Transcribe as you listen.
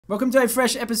Welcome to a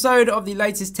fresh episode of the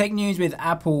latest tech news with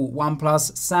Apple,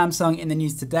 OnePlus, Samsung in the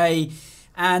news today,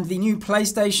 and the new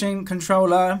PlayStation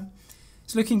controller.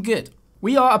 It's looking good.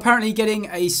 We are apparently getting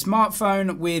a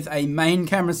smartphone with a main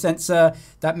camera sensor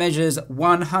that measures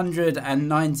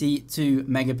 192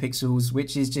 megapixels,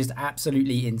 which is just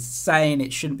absolutely insane.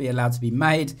 It shouldn't be allowed to be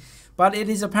made, but it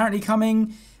is apparently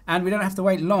coming and we don't have to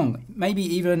wait long, maybe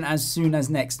even as soon as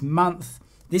next month.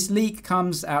 This leak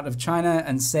comes out of China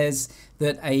and says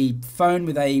that a phone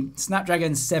with a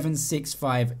Snapdragon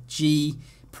 765G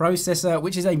processor,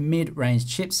 which is a mid-range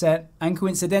chipset, and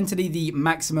coincidentally the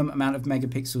maximum amount of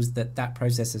megapixels that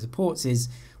processor supports is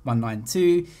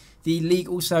 192. The leak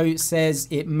also says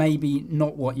it may be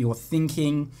not what you're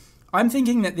thinking. I'm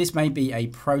thinking that this may be a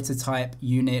prototype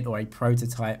unit or a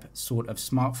prototype sort of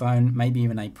smartphone, maybe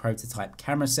even a prototype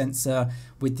camera sensor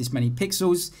with this many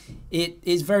pixels. It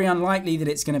is very unlikely that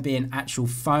it's going to be an actual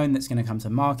phone that's going to come to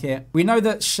market. We know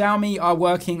that Xiaomi are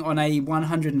working on a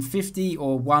 150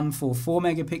 or 144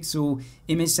 megapixel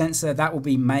image sensor that will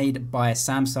be made by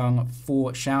Samsung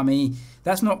for Xiaomi.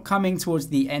 That's not coming towards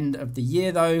the end of the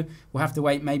year though. We'll have to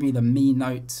wait maybe the Mi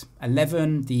Note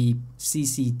 11, the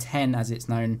CC10 as it's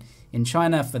known in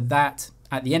China, for that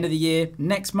at the end of the year.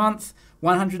 Next month,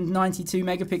 192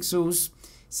 megapixels.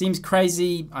 Seems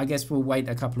crazy. I guess we'll wait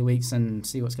a couple of weeks and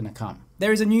see what's going to come.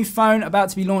 There is a new phone about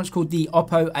to be launched called the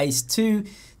Oppo Ace2.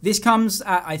 This comes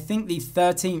at, I think, the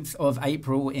 13th of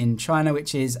April in China,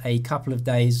 which is a couple of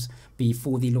days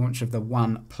before the launch of the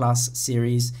OnePlus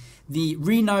series. The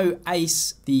Reno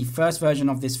Ace, the first version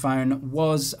of this phone,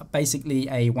 was basically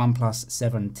a OnePlus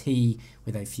 7T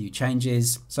with a few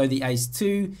changes. So the Ace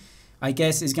 2, I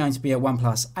guess, is going to be a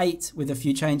OnePlus 8 with a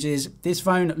few changes. This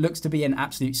phone looks to be an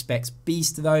absolute specs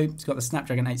beast though. It's got the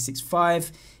Snapdragon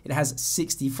 865. It has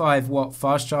 65 watt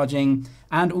fast charging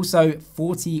and also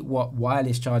 40 watt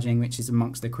wireless charging, which is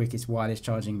amongst the quickest wireless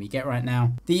charging we get right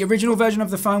now. The original version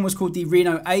of the phone was called the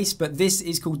Reno Ace, but this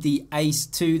is called the Ace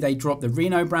 2. They dropped the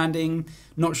Reno branding.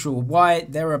 Not sure why.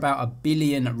 There were about 1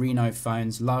 billion Reno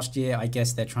phones last year. I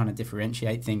guess they're trying to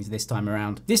differentiate things this time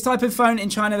around. This type of phone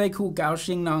in China they call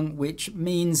Gaoxingneng, which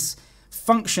means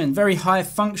function, very high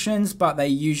functions, but they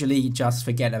usually just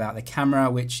forget about the camera,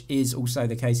 which is also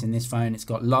the case in this phone. It's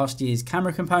got last year's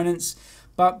camera components,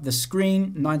 but the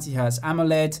screen, 90Hz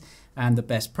AMOLED, and the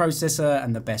best processor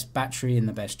and the best battery and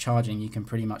the best charging you can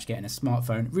pretty much get in a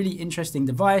smartphone. Really interesting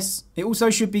device. It also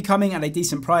should be coming at a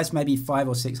decent price, maybe $500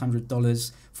 or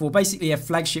 $600 for basically a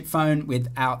flagship phone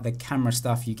without the camera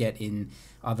stuff you get in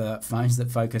other phones that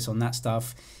focus on that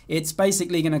stuff. It's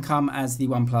basically going to come as the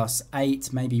OnePlus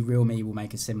 8. Maybe Realme will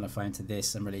make a similar phone to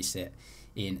this and release it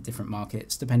in different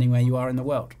markets depending where you are in the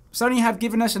world. Sony have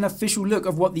given us an official look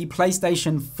of what the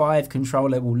PlayStation 5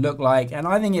 controller will look like, and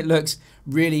I think it looks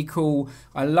really cool.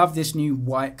 I love this new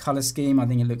white color scheme. I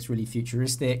think it looks really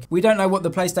futuristic. We don't know what the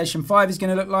PlayStation 5 is going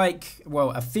to look like.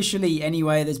 Well, officially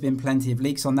anyway, there's been plenty of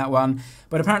leaks on that one,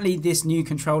 but apparently this new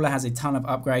controller has a ton of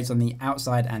upgrades on the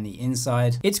outside and the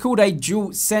inside. It's called a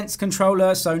DualSense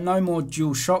controller, so no more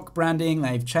DualShock branding.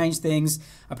 They've changed things.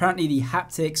 Apparently the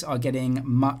haptics are getting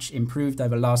much improved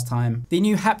over last time. The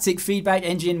new haptic feedback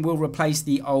engine will replace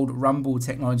the old rumble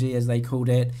technology, as they called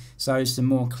it. So some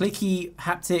more clicky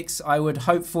haptics I would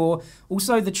hope for.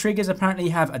 Also, the triggers apparently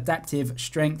have adaptive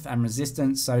strength and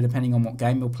resistance. So depending on what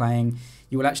game you're playing,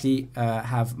 you will actually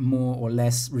have more or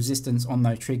less resistance on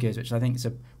those triggers, which I think is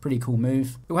a pretty cool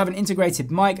move. It will have an integrated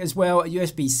mic as well, a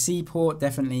USB-C port,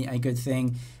 definitely a good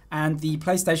thing. And the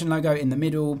PlayStation logo in the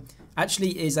middle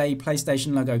actually is a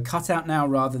PlayStation logo cutout now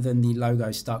rather than the logo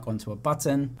stuck onto a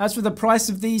button. As for the price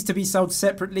of these to be sold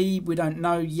separately, we don't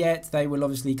know yet. They will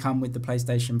obviously come with the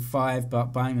PlayStation 5, but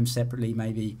buying them separately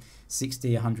maybe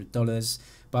 $60, $100,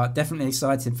 but definitely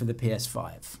excited for the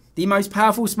PS5. The most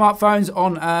powerful smartphones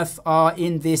on Earth are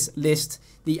in this list.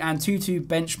 The Antutu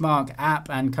benchmark app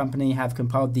and company have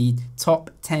compiled the top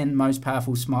 10 most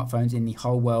powerful smartphones in the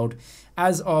whole world.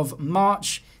 As of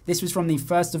March, this was from the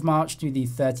 1st of March to the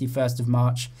 31st of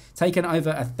March, taken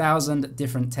over 1,000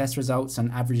 different test results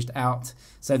and averaged out.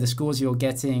 So the scores you're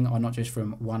getting are not just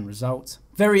from one result.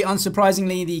 Very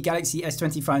unsurprisingly, the Galaxy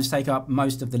S20 phones take up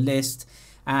most of the list.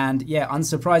 And yeah,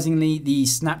 unsurprisingly, the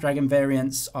Snapdragon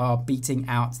variants are beating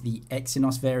out the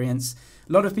Exynos variants.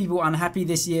 A lot of people unhappy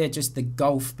this year, just the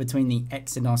gulf between the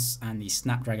Exynos and the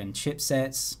Snapdragon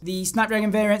chipsets. The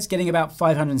Snapdragon variants getting about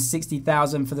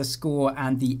 560,000 for the score,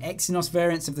 and the Exynos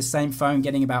variants of the same phone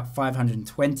getting about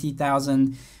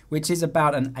 520,000, which is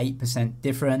about an 8%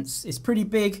 difference. It's pretty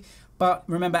big, But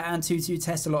remember, Antutu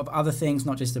tests a lot of other things,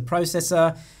 not just the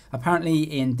processor. Apparently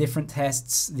in different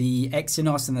tests, the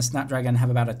Exynos and the Snapdragon have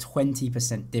about a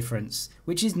 20% difference,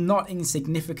 which is not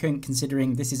insignificant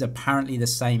considering this is apparently the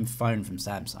same phone from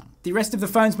Samsung. The rest of the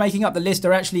phones making up the list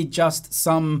are actually just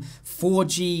some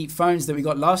 4G phones that we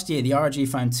got last year. The ROG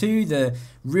Phone 2, the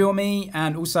Realme,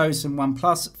 and also some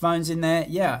OnePlus phones in there.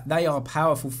 Yeah, they are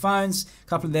powerful phones. A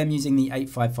couple of them using the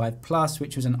 855 Plus,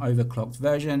 which was an overclocked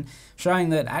version, showing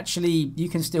that actually you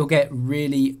can still get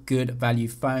really good value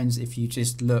phones if you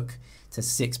just look to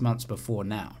 6 months before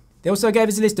now. They also gave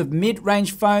us a list of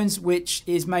mid-range phones, which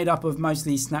is made up of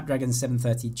mostly Snapdragon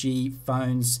 730G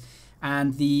phones,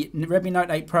 and the Redmi Note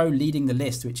 8 Pro leading the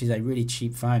list, which is a really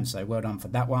cheap phone, so well done for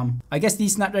that one. I guess the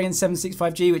Snapdragon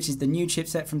 765G, which is the new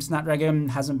chipset from Snapdragon,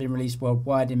 hasn't been released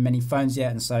worldwide in many phones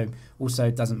yet, and so also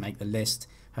doesn't make the list.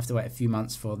 Have to wait a few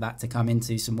months for that to come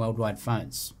into some worldwide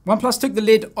phones. OnePlus took the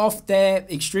lid off their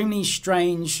extremely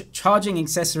strange charging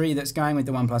accessory that's going with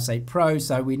the OnePlus 8 Pro,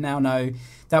 so we now know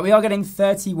that we are getting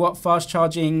 30-watt fast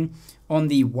charging on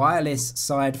the wireless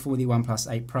side for the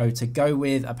OnePlus 8 Pro to go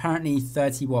with apparently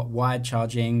 30-watt wired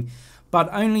charging, but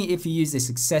only if you use this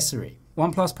accessory.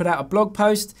 OnePlus put out a blog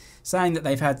post saying that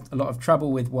they've had a lot of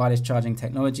trouble with wireless charging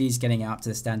technologies getting up to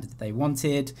the standard that they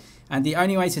wanted, and the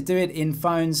only way to do it in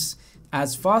phones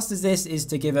as fast as this is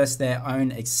to give us their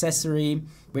own accessory,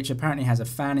 which apparently has a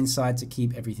fan inside to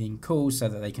keep everything cool so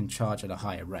that they can charge at a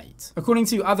higher rate. According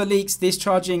to other leaks, this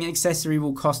charging accessory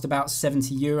will cost about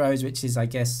 70 euros, which is, I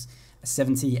guess,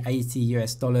 70, 80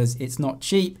 US dollars. It's not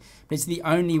cheap, but it's the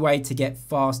only way to get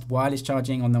fast wireless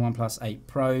charging on the OnePlus 8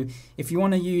 Pro. If you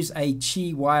want to use a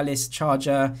Qi wireless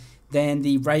charger, then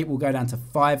the rate will go down to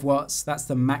 5 watts. That's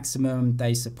the maximum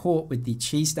they support with the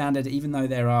Qi standard. Even though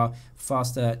there are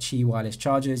faster Qi wireless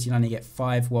chargers, you'll only get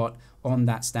 5 watt on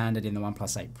that standard in the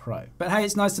OnePlus 8 Pro. But hey,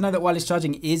 it's nice to know that wireless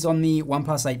charging is on the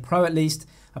OnePlus 8 Pro at least,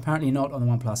 apparently not on the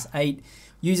OnePlus 8.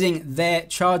 Using their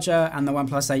charger and the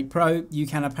OnePlus 8 Pro, you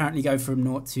can apparently go from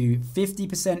 0 to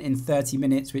 50% in 30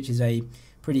 minutes, which is a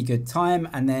pretty good time,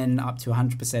 and then up to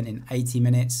 100% in 80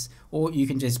 minutes, or you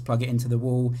can just plug it into the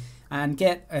wall and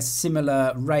get a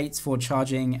similar rate for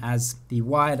charging as the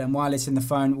wired and wireless in the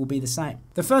phone will be the same.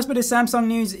 The first bit of Samsung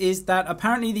news is that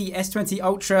apparently the S20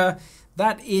 Ultra,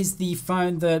 that is the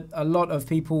phone that a lot of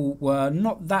people were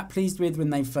not that pleased with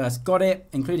when they first got it,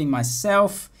 including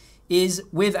myself, is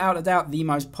without a doubt the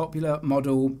most popular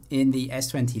model in the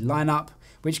S20 lineup,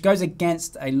 which goes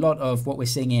against a lot of what we're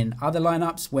seeing in other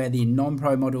lineups where the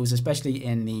non-Pro models, especially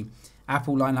in the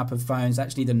Apple lineup of phones,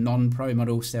 actually the non-Pro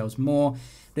model sells more.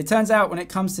 But it turns out when it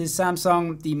comes to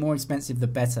Samsung, the more expensive the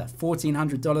better.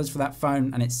 $1,400 for that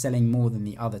phone, and it's selling more than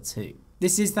the other two.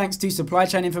 This is thanks to supply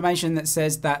chain information that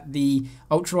says that the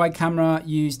ultra-wide camera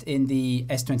used in the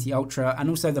S20 Ultra and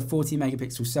also the 40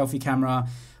 megapixel selfie camera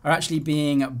are actually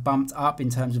being bumped up in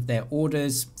terms of their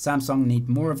orders. Samsung need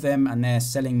more of them and they're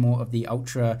selling more of the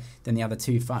Ultra than the other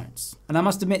two phones. And I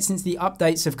must admit, since the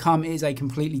updates have come, it is a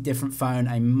completely different phone,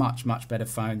 a much, much better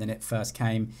phone than it first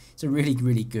came. It's a really,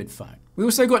 really good phone. We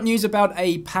also got news about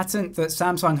a patent that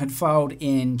Samsung had filed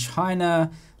in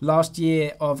China last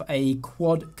year of a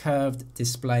quad curved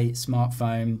display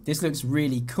smartphone. This looks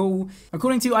really cool.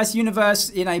 According to Ice Universe,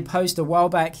 in a post a while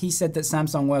back, he said that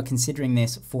Samsung were considering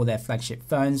this for their flagship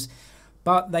phones,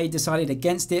 but they decided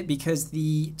against it because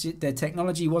their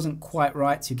technology wasn't quite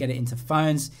right to get it into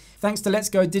phones. Thanks to Let's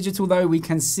Go Digital though, we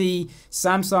can see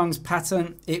Samsung's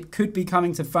patent. It could be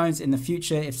coming to phones in the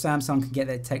future if Samsung can get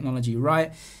their technology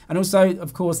right. And also,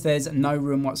 of course, there's no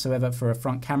room whatsoever for a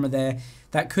front camera there.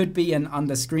 That could be an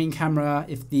under-screen camera.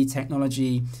 If the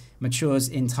technology matures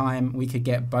in time, we could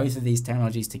get both of these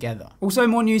technologies together. Also,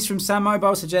 more news from Sam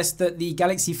Mobile suggests that the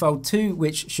Galaxy Fold 2,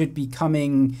 which should be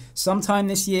coming sometime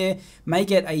this year, may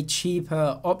get a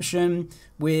cheaper option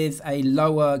with a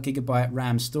lower gigabyte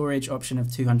RAM storage option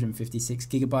of 256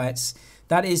 gigabytes.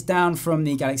 That is down from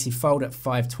the Galaxy Fold at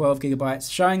 512 gigabytes,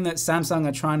 showing that Samsung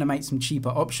are trying to make some cheaper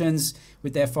options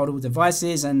with their foldable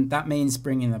devices, and that means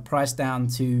bringing the price down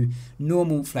to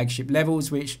normal flagship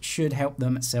levels, which should help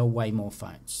them sell way more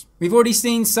phones. We've already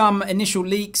seen some initial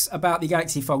leaks about the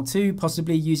Galaxy Fold 2,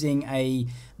 possibly using a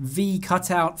V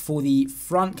cutout for the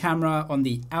front camera on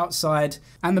the outside.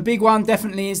 And the big one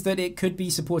definitely is that it could be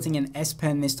supporting an S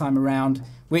Pen this time around,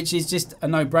 which is just a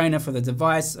no-brainer for the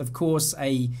device. Of course,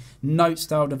 a Note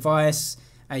style device,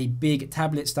 a big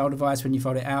tablet style device, when you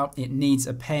fold it out, it needs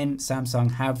a pen.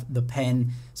 Samsung have the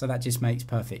pen, so that just makes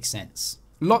perfect sense.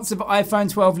 Lots of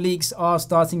iPhone 12 leaks are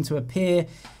starting to appear.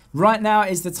 Right now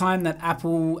is the time that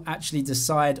Apple actually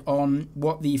decide on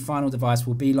what the final device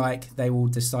will be like. They will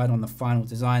decide on the final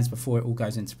designs before it all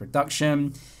goes into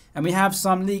production. And we have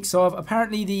some leaks of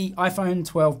apparently the iPhone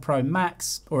 12 Pro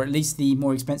Max, or at least the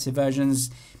more expensive versions,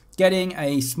 getting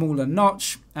a smaller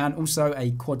notch and also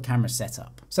a quad camera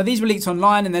setup. So these were leaked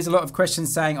online, and there's a lot of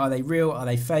questions saying, are they real? Are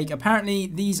they fake? Apparently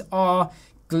these are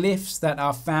glyphs that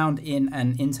are found in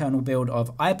an internal build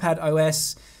of iPad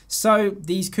OS. So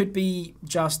these could be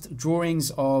just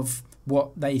drawings of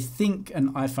what they think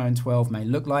an iPhone 12 may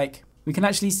look like. We can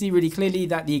actually see really clearly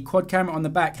that the quad camera on the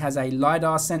back has a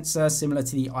LiDAR sensor similar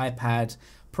to the iPad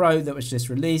Pro that was just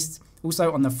released.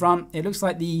 Also on the front, it looks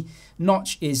like the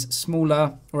notch is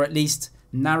smaller, or at least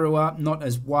narrower, not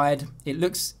as wide. It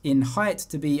looks in height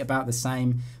to be about the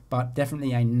same, but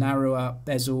definitely a narrower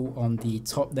bezel on the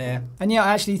top there. And yeah,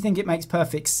 I actually think it makes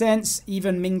perfect sense.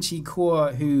 Even Ming-Chi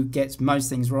Kuo, who gets most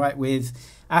things right with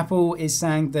Apple, is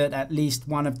saying that at least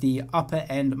one of the upper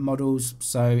end models,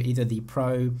 so either the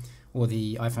Pro or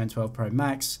the iPhone 12 Pro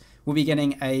Max, will be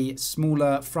getting a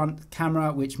smaller front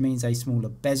camera, which means a smaller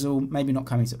bezel, maybe not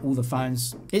coming to all the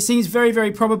phones. It seems very,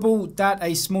 very probable that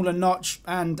a smaller notch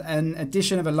and an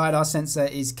addition of a LiDAR sensor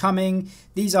is coming.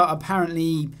 These are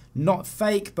apparently not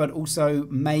fake, but also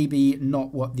maybe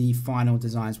not what the final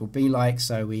designs will be like,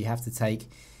 so we have to take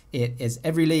it is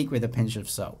every leak with a pinch of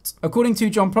salt. According to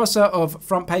John Prosser of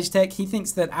Front Page Tech, he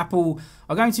thinks that Apple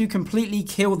are going to completely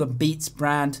kill the Beats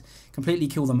brand, completely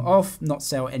kill them off, not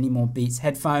sell any more Beats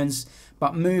headphones,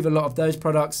 but move a lot of those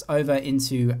products over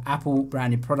into Apple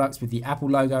branded products with the Apple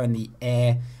logo and the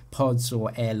AirPods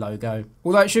or Air logo.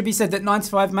 Although it should be said that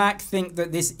 9to5Mac think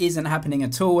that this isn't happening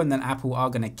at all and that Apple are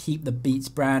going to keep the Beats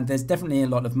brand. There's definitely a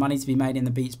lot of money to be made in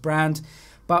the Beats brand.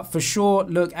 But for sure,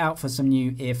 look out for some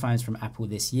new earphones from Apple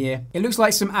this year. It looks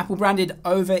like some Apple branded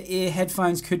over-ear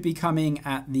headphones could be coming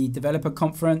at the developer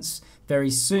conference very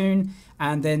soon.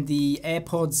 And then the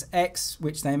AirPods X,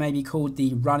 which they may be called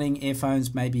the running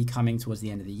earphones, may be coming towards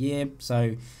the end of the year.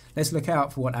 So let's look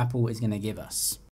out for what Apple is going to give us.